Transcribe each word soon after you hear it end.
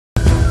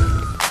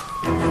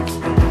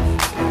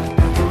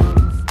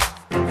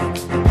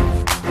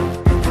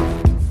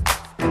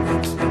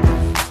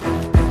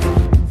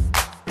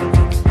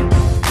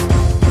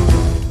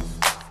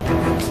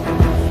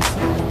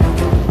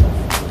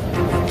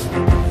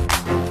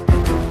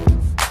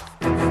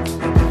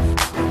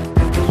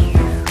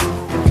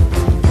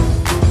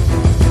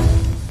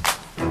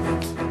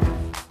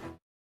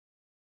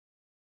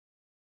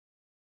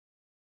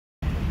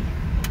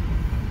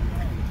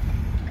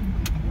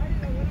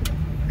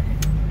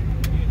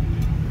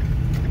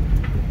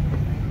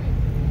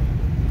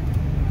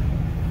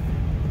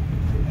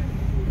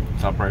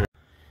Top right here.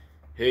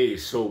 Hey,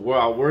 so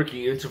while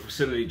working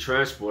inter-facility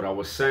transport, I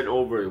was sent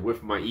over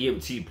with my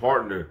EMT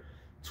partner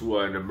to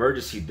an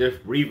emergency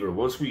debrief.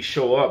 Once we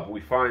show up,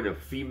 we find a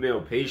female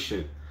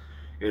patient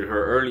in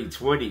her early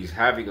 20s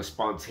having a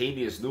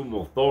spontaneous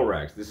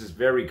pneumothorax. This is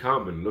very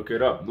common. Look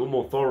it up.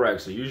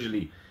 Pneumothorax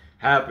usually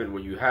happen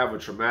when you have a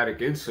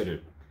traumatic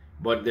incident,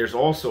 but there's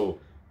also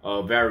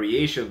a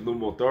variation of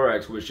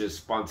pneumothorax, which is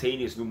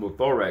spontaneous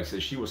pneumothorax,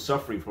 and she was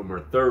suffering from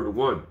her third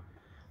one.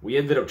 We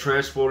ended up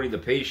transporting the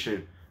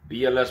patient,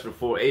 BLS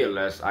before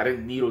ALS. I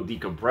didn't needle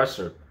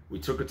decompressor. We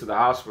took her to the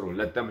hospital and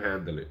let them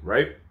handle it,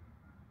 right?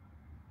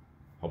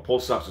 Her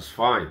pulse ox was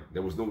fine.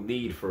 There was no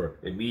need for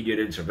immediate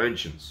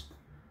interventions.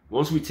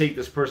 Once we take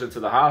this person to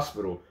the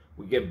hospital,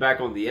 we get back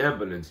on the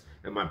ambulance,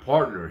 and my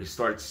partner, he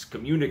starts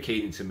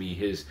communicating to me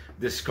his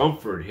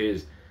discomfort,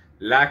 his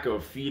lack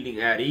of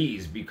feeling at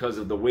ease because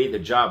of the way the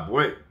job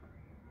went.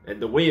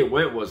 And the way it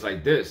went was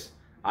like this.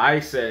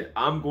 I said,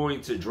 I'm going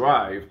to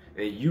drive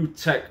and you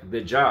tech the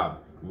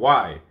job.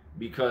 Why?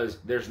 Because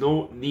there's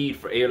no need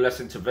for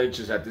ALS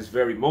interventions at this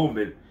very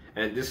moment,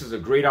 and this is a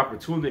great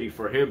opportunity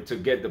for him to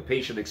get the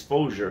patient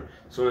exposure.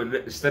 So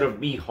instead of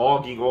me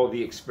hogging all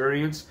the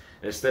experience,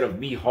 instead of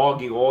me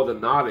hogging all the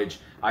knowledge,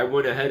 I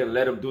went ahead and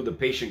let him do the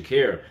patient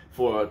care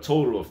for a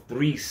total of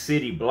 3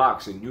 city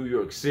blocks in New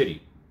York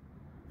City.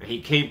 And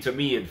he came to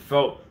me and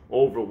felt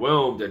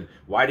overwhelmed, and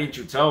why didn't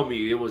you tell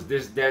me it was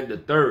this, then the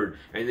third?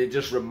 And it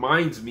just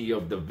reminds me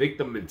of the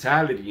victim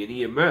mentality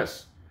in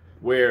EMS,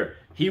 where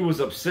he was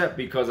upset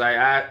because I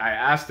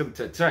asked him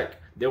to tech.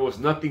 There was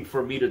nothing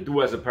for me to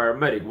do as a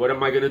paramedic. What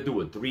am I going to do?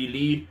 A 3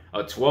 lead,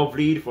 a 12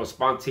 lead for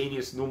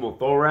spontaneous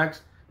pneumothorax?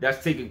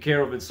 That's taken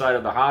care of inside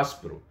of the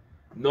hospital,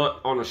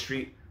 not on a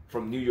street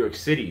from New York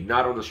City,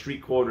 not on a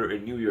street corner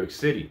in New York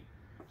City.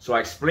 So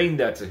I explained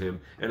that to him,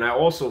 and I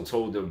also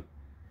told him,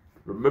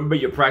 remember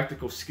your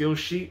practical skill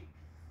sheet?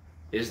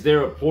 Is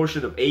there a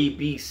portion of A,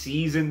 B,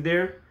 C's in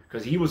there?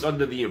 Because he was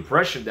under the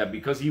impression that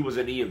because he was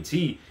an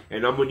EMT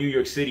and I'm a New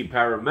York City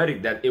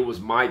paramedic, that it was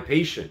my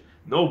patient.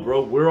 No,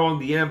 bro, we're on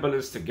the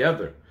ambulance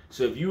together.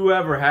 So if you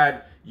ever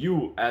had,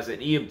 you as an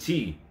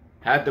EMT,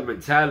 had the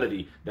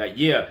mentality that,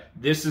 yeah,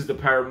 this is the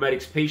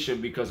paramedic's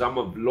patient because I'm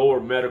of lower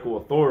medical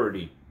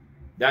authority,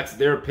 that's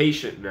their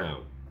patient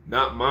now,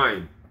 not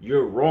mine.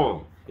 You're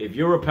wrong. If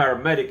you're a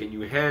paramedic and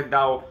you hand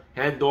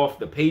off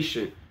the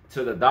patient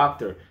to the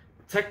doctor,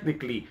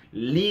 technically,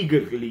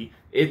 legally,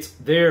 it's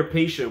their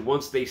patient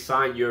once they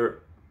sign your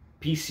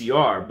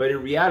PCR. But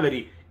in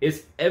reality,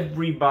 it's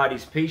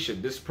everybody's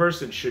patient. This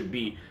person should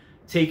be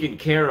taken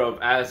care of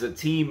as a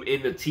team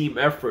in a team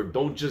effort.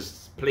 Don't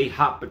just play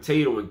hot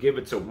potato and give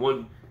it to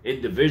one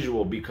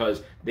individual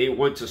because they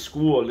went to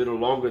school a little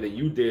longer than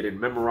you did and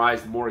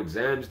memorized more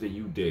exams than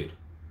you did.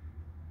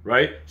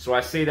 Right? So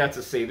I say that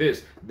to say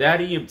this. That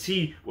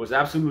EMT was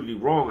absolutely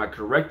wrong. I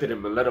corrected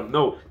him and let him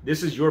know,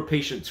 this is your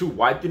patient too.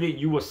 Why didn't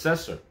you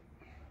assess her?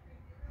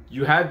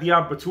 You had the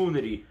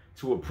opportunity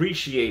to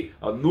appreciate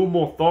a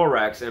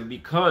pneumothorax, and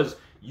because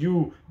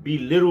you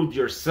belittled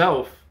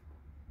yourself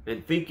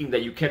and thinking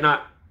that you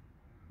cannot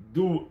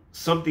do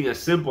something as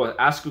simple as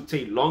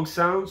auscultate lung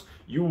sounds,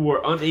 you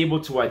were unable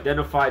to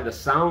identify the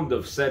sound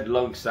of said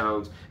lung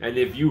sounds. And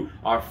if you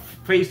are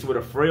faced with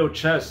a frail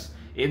chest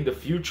in the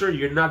future,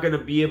 you're not going to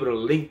be able to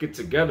link it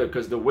together,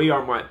 because the way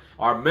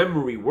our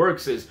memory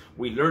works is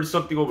we learn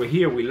something over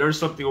here, we learn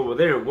something over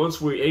there, and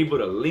once we're able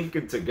to link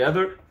it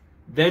together,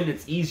 then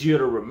it's easier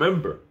to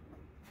remember.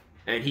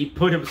 And he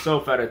put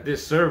himself at a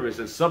disservice,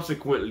 and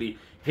subsequently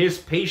his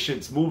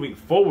patients moving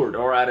forward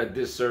are at a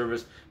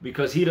disservice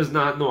because he does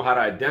not know how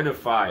to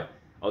identify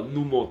a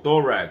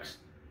pneumothorax.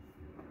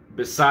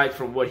 Besides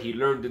from what he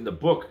learned in the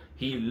book,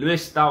 he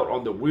missed out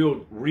on the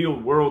real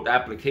world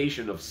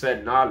application of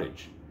said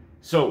knowledge.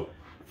 So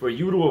for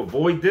you to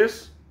avoid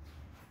this,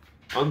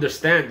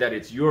 understand that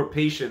it's your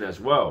patient as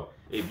well.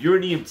 If you're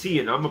an EMT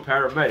and I'm a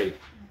paramedic,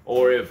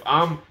 or if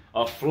I'm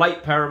a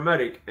flight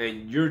paramedic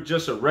and you're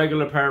just a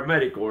regular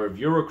paramedic, or if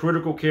you're a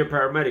critical care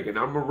paramedic and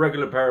I'm a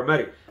regular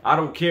paramedic, I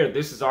don't care.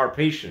 This is our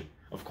patient.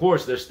 Of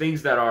course, there's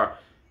things that are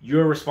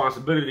your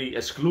responsibility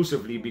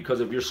exclusively because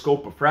of your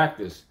scope of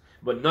practice.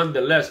 But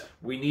nonetheless,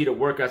 we need to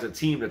work as a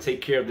team to take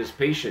care of this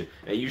patient.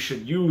 And you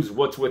should use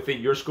what's within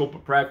your scope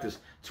of practice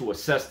to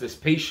assess this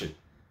patient.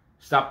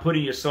 Stop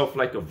putting yourself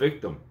like a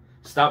victim.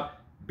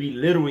 Stop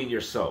belittling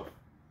yourself.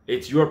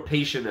 It's your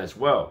patient as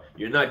well.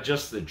 You're not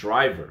just the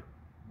driver.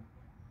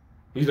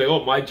 He's like,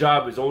 oh, my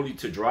job is only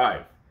to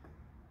drive.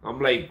 I'm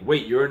like,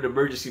 wait, you're an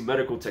emergency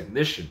medical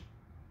technician.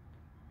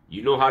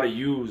 You know how to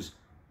use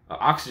an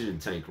oxygen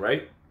tank,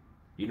 right?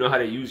 You know how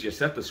to use your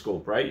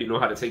stethoscope, right? You know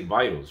how to take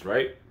vitals,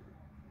 right?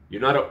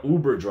 You're not an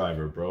Uber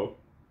driver, bro.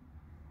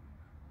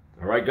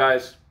 All right,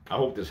 guys. I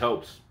hope this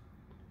helps.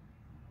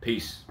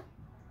 Peace.